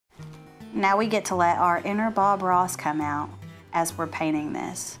Now we get to let our inner Bob Ross come out as we're painting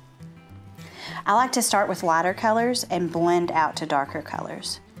this. I like to start with lighter colors and blend out to darker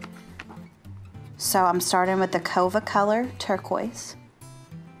colors. So I'm starting with the Cova color turquoise.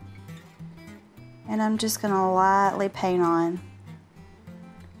 And I'm just gonna lightly paint on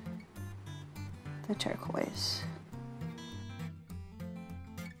the turquoise.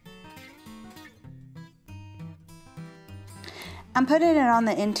 I'm putting it on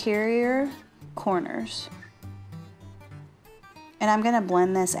the interior corners. And I'm gonna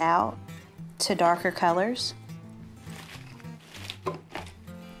blend this out to darker colors.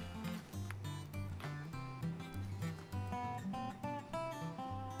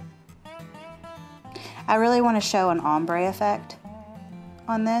 I really want to show an ombre effect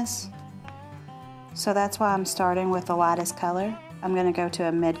on this. So that's why I'm starting with the lightest color. I'm gonna go to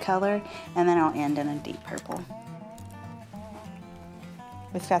a mid color and then I'll end in a deep purple.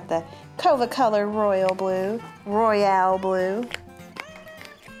 We've got the Cova color Royale Blue.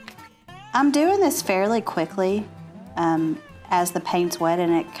 I'm doing this fairly quickly as the paint's wet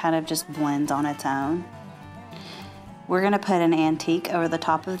and it kind of just blends on its own. We're gonna put an antique over the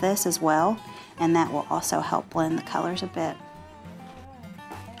top of this as well, and that will also help blend the colors a bit.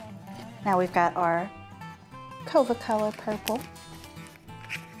 Now we've got our Cova color purple.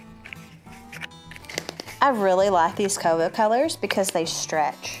 I really like these Cova colors because they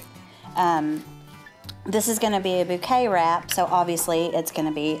stretch. This is going to be a bouquet wrap, so obviously it's going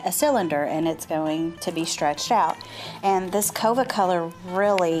to be a cylinder and it's going to be stretched out. And this Cova color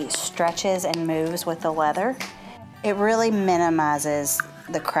really stretches and moves with the leather. It really minimizes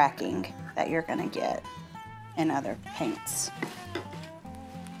the cracking that you're going to get in other paints.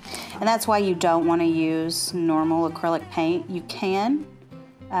 And that's why you don't want to use normal acrylic paint. You can,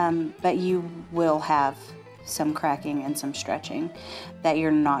 but you will have some cracking and some stretching that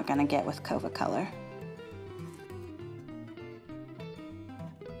you're not going to get with Cova color.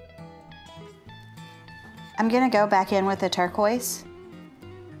 I'm going to go back in with the turquoise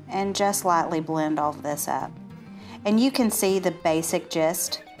and just lightly blend all of this up. And you can see the basic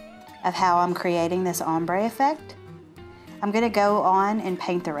gist of how I'm creating this ombre effect. I'm going to go on and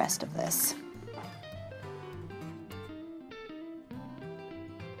paint the rest of this.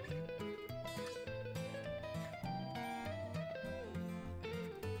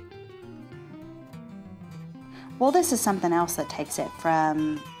 Well, this is something else that takes it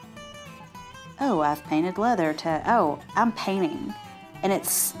from, oh, I've painted leather, to, oh, I'm painting. And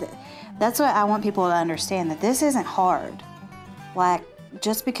that's what I want people to understand, that this isn't hard. Like,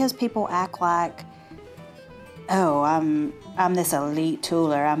 just because people act like, oh, I'm this elite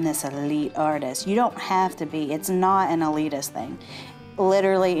tooler, I'm this elite artist. You don't have to be. It's not an elitist thing.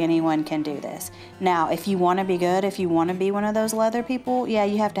 Literally anyone can do this. Now, if you want to be good, if you want to be one of those leather people, yeah,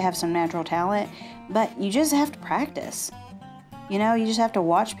 you have to have some natural talent, but you just have to practice. You know, you just have to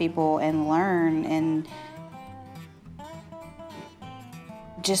watch people and learn and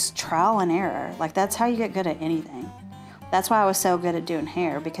just trial and error. Like, that's how you get good at anything. That's why I was so good at doing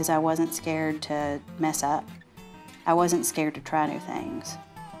hair, because I wasn't scared to mess up. I wasn't scared to try new things.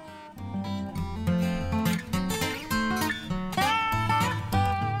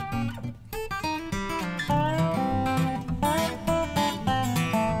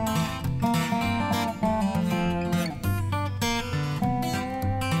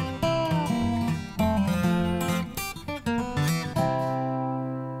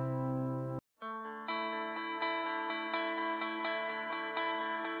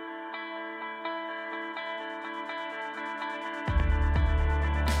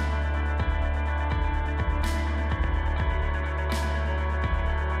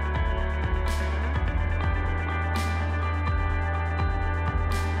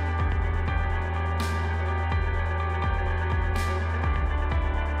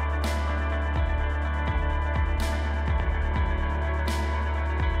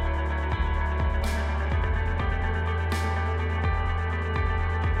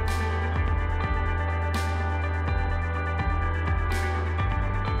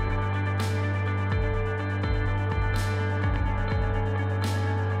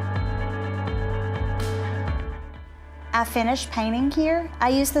 I finished painting here. I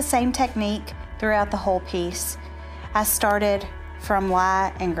used the same technique throughout the whole piece. I started from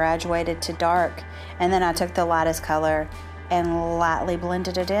light and graduated to dark, and then I took the lightest color and lightly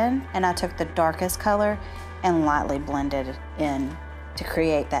blended it in, and I took the darkest color and lightly blended it in to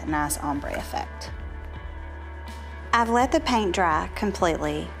create that nice ombre effect. I've let the paint dry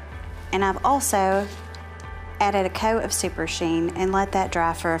completely, and I've also added a coat of super sheen and let that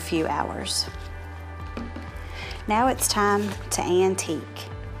dry for a few hours. Now it's time to antique.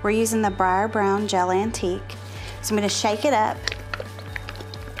 We're using the Briar Brown Gel Antique. So I'm going to shake it up.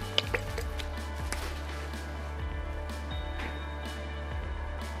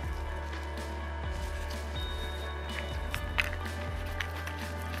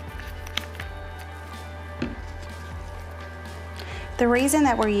 The reason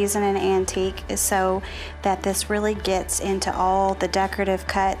that we're using an antique is so that this really gets into all the decorative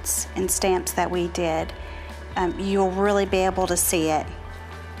cuts and stamps that we did. You'll really be able to see it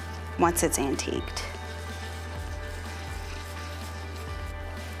once it's antiqued.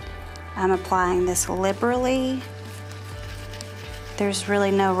 I'm applying this liberally. There's really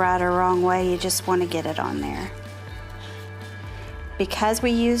no right or wrong way, you just want to get it on there. Because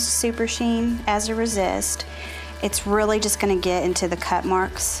we used Super Sheen as a resist, it's really just going to get into the cut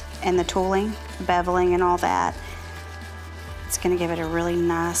marks and the tooling, beveling and all that. It's going to give it a really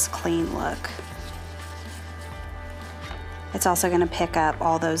nice, clean look. It's also going to pick up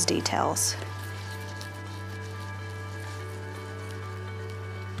all those details.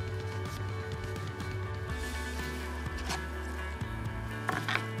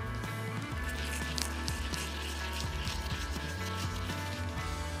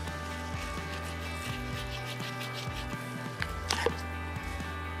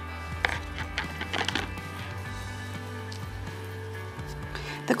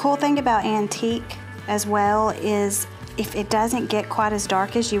 The cool thing about antique as well is if it doesn't get quite as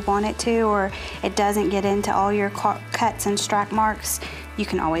dark as you want it to, or it doesn't get into all your cuts and stripe marks, you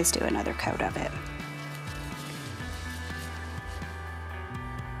can always do another coat of it.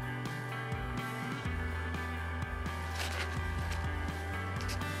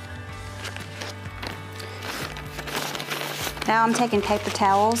 Now I'm taking paper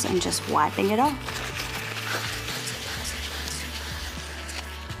towels and just wiping it off.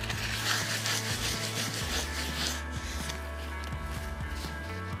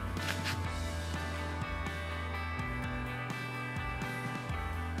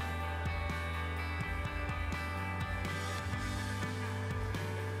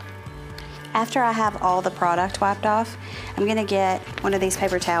 After I have all the product wiped off, I'm going to get one of these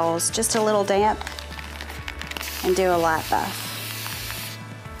paper towels, just a little damp, and do a light buff.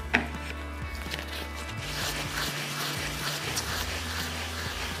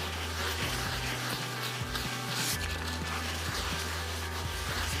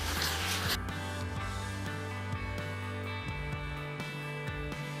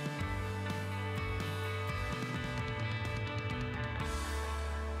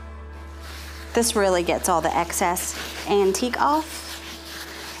 This really gets all the excess antique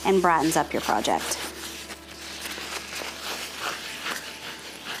off and brightens up your project.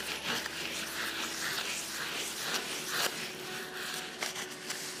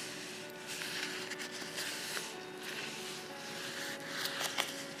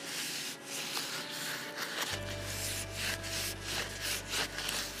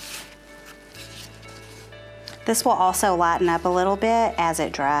 This will also lighten up a little bit as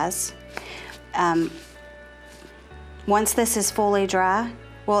it dries. Once this is fully dry,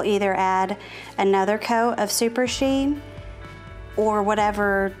 we'll either add another coat of Super Sheen or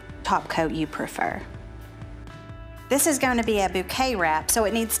whatever top coat you prefer. This is going to be a bouquet wrap, so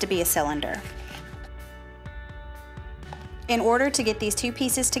it needs to be a cylinder. In order to get these two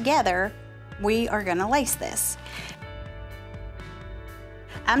pieces together, we are going to lace this.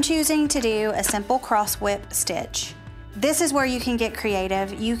 I'm choosing to do a simple cross whip stitch. This is where you can get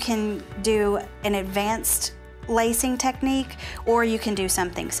creative. You can do an advanced lacing technique, or you can do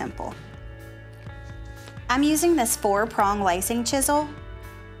something simple. I'm using this 4-prong lacing chisel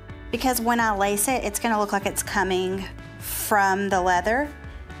because when I lace it, it's going to look like it's coming from the leather,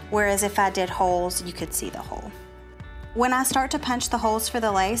 whereas if I did holes, you could see the hole. When I start to punch the holes for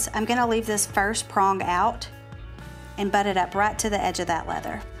the lace, I'm going to leave this first prong out and butt it up right to the edge of that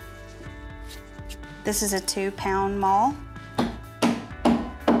leather. This is a 2-pound maul.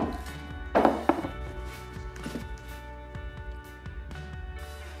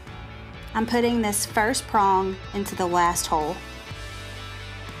 I'm putting this first prong into the last hole.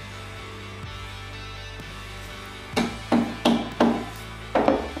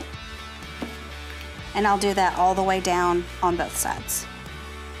 And I'll do that all the way down on both sides.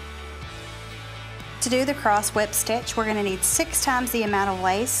 To do the cross whip stitch, we're going to need 6 times the amount of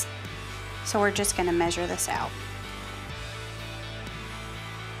lace. So we're just going to measure this out.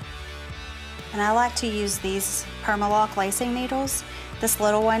 And I like to use these Permalock lacing needles. This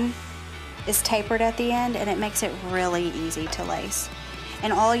little one is tapered at the end and it makes it really easy to lace.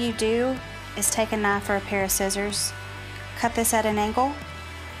 And all you do is take a knife or a pair of scissors, cut this at an angle,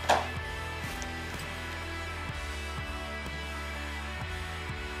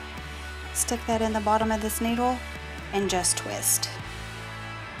 Stick that in the bottom of this needle and just twist.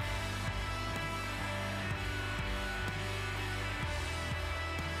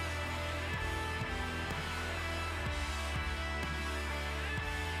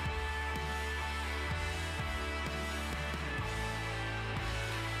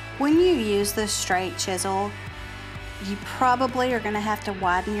 When you use the straight chisel, you probably are going to have to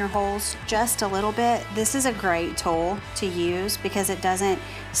widen your holes just a little bit. This is a great tool to use because it doesn't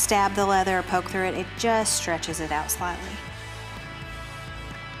stab the leather or poke through it. It just stretches it out slightly.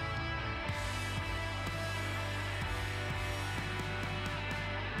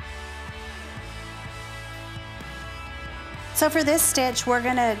 So for this stitch, we're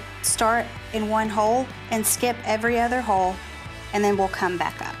going to start in one hole and skip every other hole, and then we'll come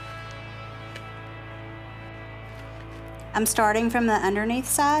back up. I'm starting from the underneath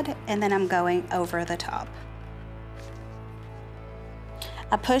side and then I'm going over the top.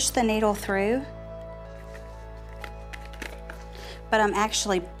 I push the needle through, but I'm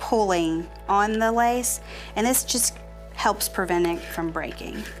actually pulling on the lace, and this just helps prevent it from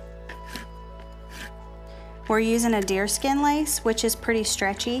breaking. We're using a deerskin lace, which is pretty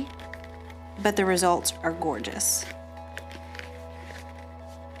stretchy, but the results are gorgeous.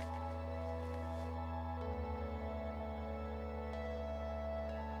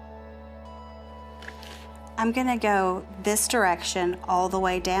 I'm gonna go this direction all the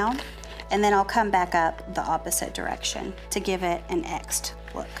way down, and then I'll come back up the opposite direction to give it an X'd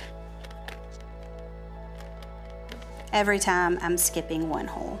look. Every time I'm skipping one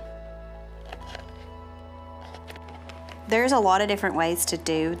hole. There's a lot of different ways to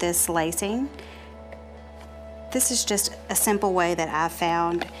do this lacing. This is just a simple way that I've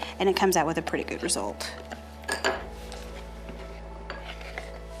found, and it comes out with a pretty good result.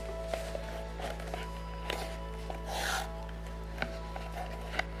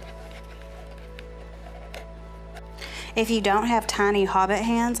 If you don't have tiny hobbit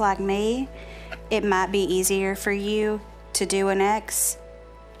hands like me, it might be easier for you to do an X,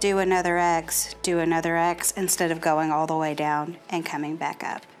 do another X, do another X, instead of going all the way down and coming back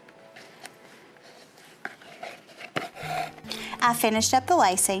up. I finished up the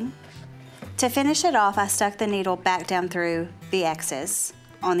lacing. To finish it off, I stuck the needle back down through the X's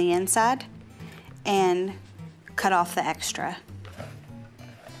on the inside and cut off the extra.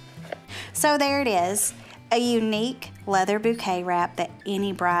 So there it is. A unique leather bouquet wrap that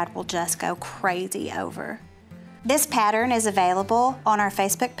any bride will just go crazy over. This pattern is available on our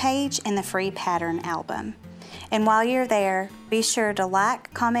Facebook page in the free pattern album. And while you're there, be sure to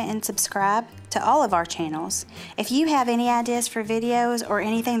like, comment, and subscribe to all of our channels. If you have any ideas for videos or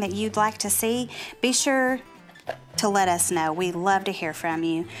anything that you'd like to see, be sure to let us know. We love to hear from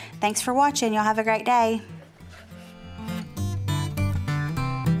you. Thanks for watching. Y'all have a great day.